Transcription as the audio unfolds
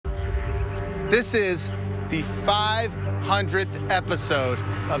This is the 500th episode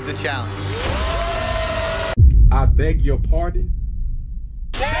of the challenge. I beg your pardon.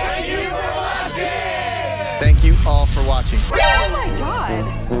 Thank you for watching! Thank you all for watching. Oh my God.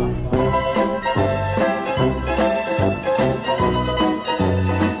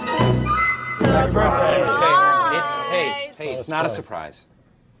 Happy birthday. Hey, it's not a surprise.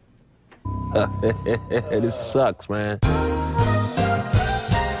 This sucks, man.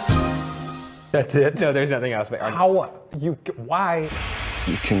 That's it? No, there's nothing else. Why?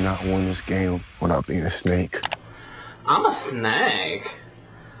 You cannot win this game without being a snake. I'm a snake.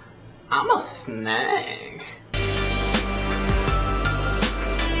 I'm a snake.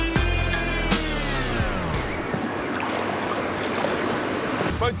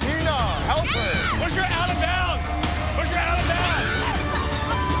 But Tina, help her! Push her out of bounds! Push her out of bounds!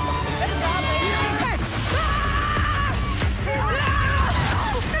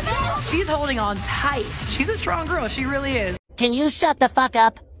 She's holding on tight. She's a strong girl. She really is. Can you shut the fuck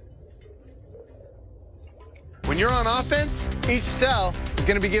up? When you're on offense, each cell is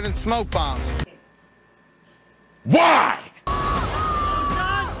going to be given smoke bombs. Why?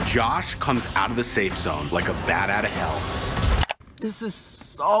 Josh comes out of the safe zone like a bat out of hell. This is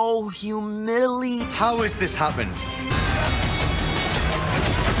so humiliating. How has this happened?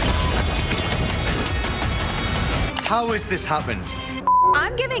 How has this happened?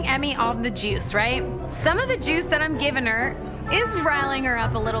 I'm giving Emmy all the juice, right? Some of the juice that I'm giving her is riling her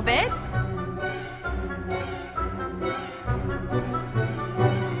up a little bit.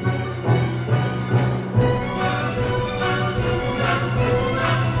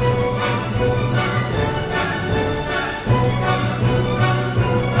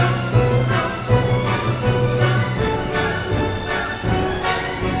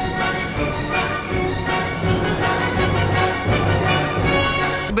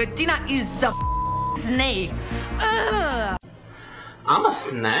 But Tina is a snake. Ugh. I'm a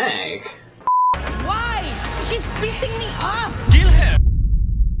snake. Why? She's pissing me off. Kill her.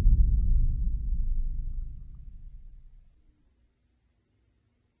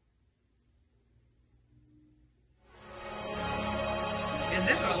 Is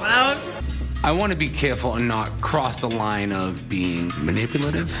this allowed? I want to be careful and not cross the line of being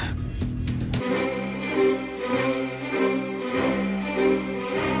manipulative.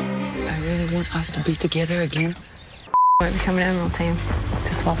 I really want us to be together again. Might be coming Emerald team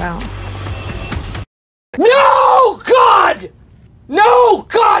to swap out. No, God! No,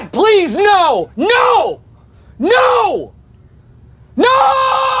 God, please, no! No! No!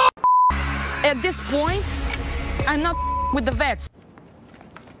 No! At this point, I'm not with the vets.